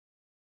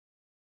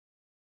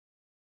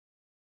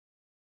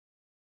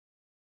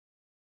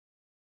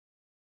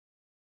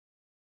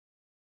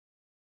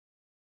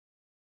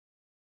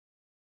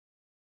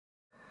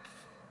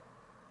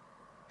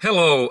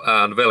Hello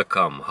and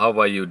welcome. How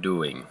are you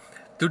doing?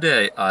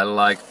 Today I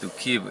like to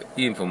give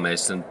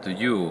information to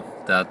you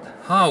that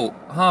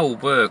how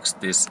works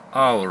this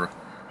our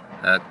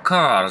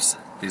cars,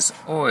 this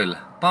oil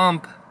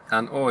pump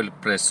and oil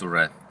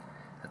pressure,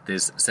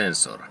 this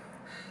sensor.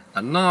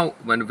 And now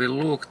when we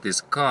look this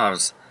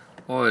car's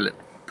oil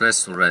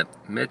pressure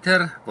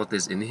meter, what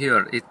is in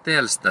here, it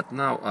tells that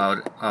now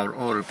our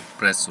oil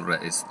pressure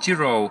is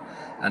 0,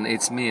 and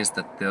it means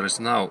that there is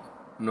now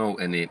no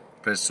any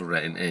pressure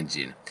in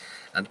engine.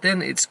 And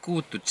then it's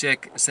good to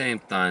check same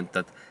time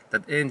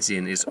that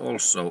engine is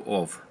also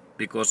off,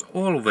 because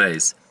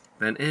always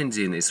when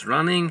engine is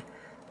running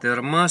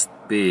there must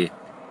be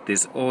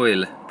this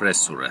oil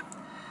pressure,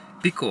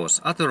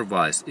 because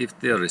otherwise if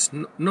there is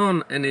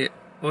none any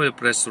oil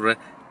pressure,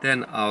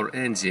 then our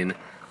engine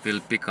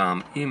will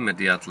become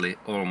immediately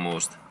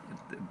almost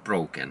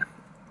broken,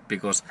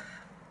 because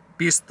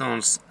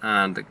pistons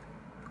and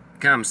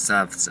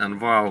camshafts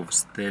and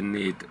valves, they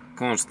need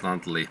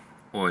constantly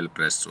oil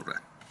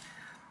pressure.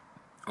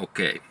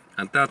 Okay,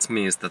 and that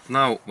means that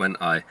now when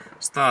I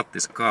start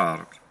this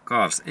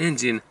car's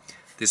engine,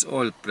 this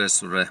oil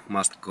pressure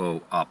must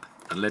go up.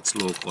 And let's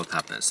look what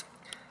happens.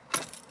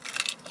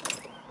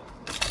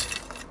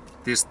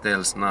 This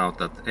tells now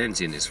that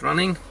engine is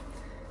running,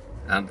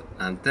 and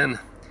then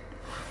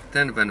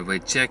when we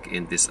check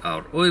in this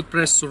our oil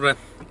pressure,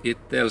 it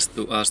tells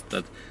to us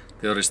that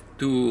there is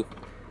two,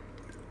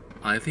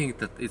 I think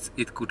that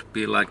it could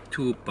be like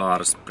 2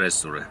 bars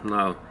pressure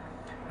now,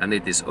 and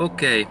it is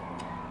okay.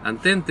 And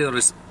then there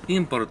is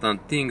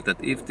important thing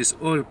that if this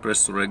oil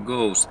pressure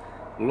goes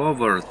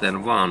lower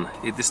than 1,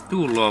 it is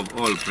too low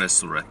oil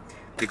pressure,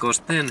 because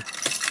then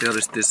there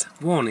is this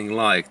warning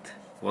light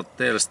what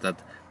tells that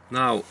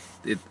now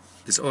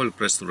this oil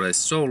pressure is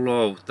so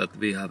low that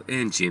we have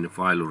engine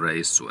failure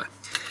issue.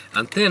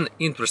 And then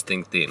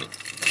interesting thing,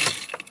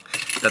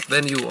 that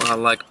when you are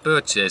like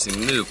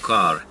purchasing new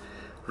car,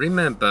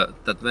 remember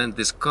that when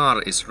this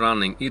car is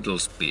running idle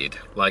speed,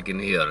 like in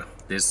here,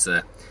 this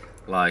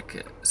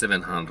like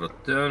 700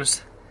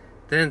 turns,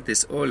 then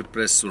this oil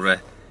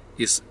pressure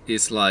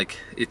is like,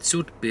 it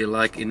should be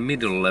like in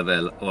middle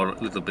level or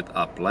a little bit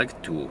up,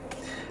 like 2.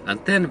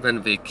 And then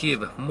when we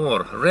give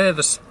more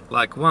revs,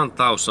 like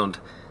 1000,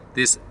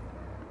 this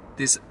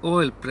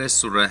oil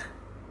pressure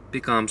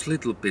becomes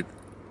little bit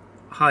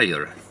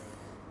higher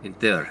in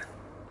there.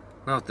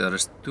 Now there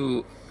is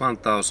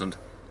 1000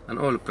 and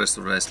oil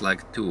pressure is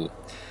like 2.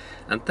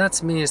 And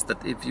that means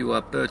that if you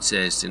are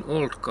purchasing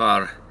old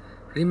car,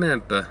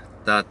 remember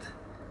that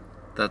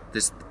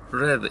this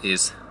rev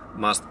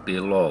must be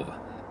low,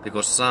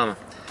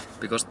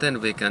 because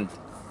then we can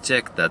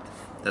check that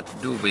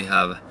do we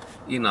have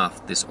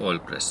enough this oil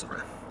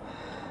pressure.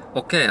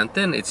 Okay, and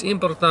then it's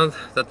important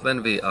that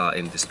when we are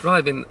in this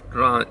driving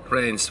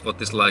range,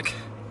 what is like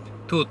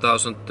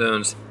 2000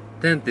 turns,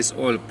 then this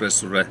oil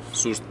pressure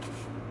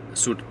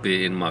should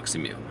be in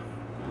maximum,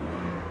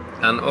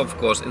 and of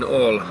course in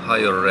all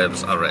higher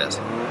revs areas.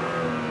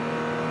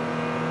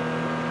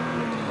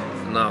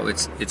 Now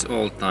it's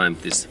all time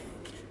this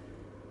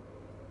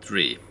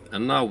 3,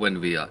 and now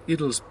when we are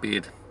idle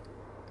speed,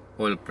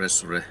 oil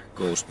pressure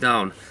goes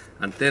down,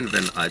 and then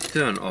when I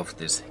turn off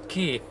this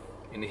key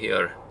in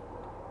here,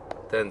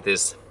 then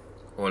this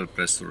oil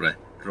pressure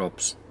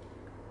drops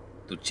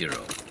to 0.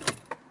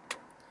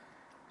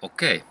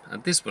 Okay,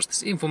 and this was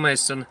this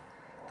information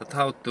that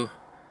how the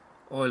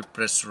oil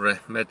pressure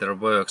meter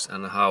works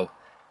and how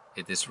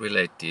it is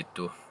related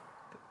to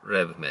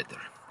rev meter.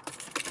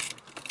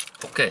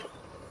 Okay.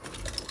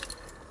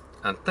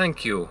 And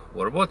thank you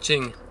for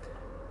watching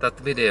that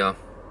video,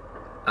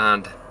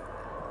 and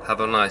have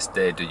a nice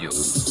day to you.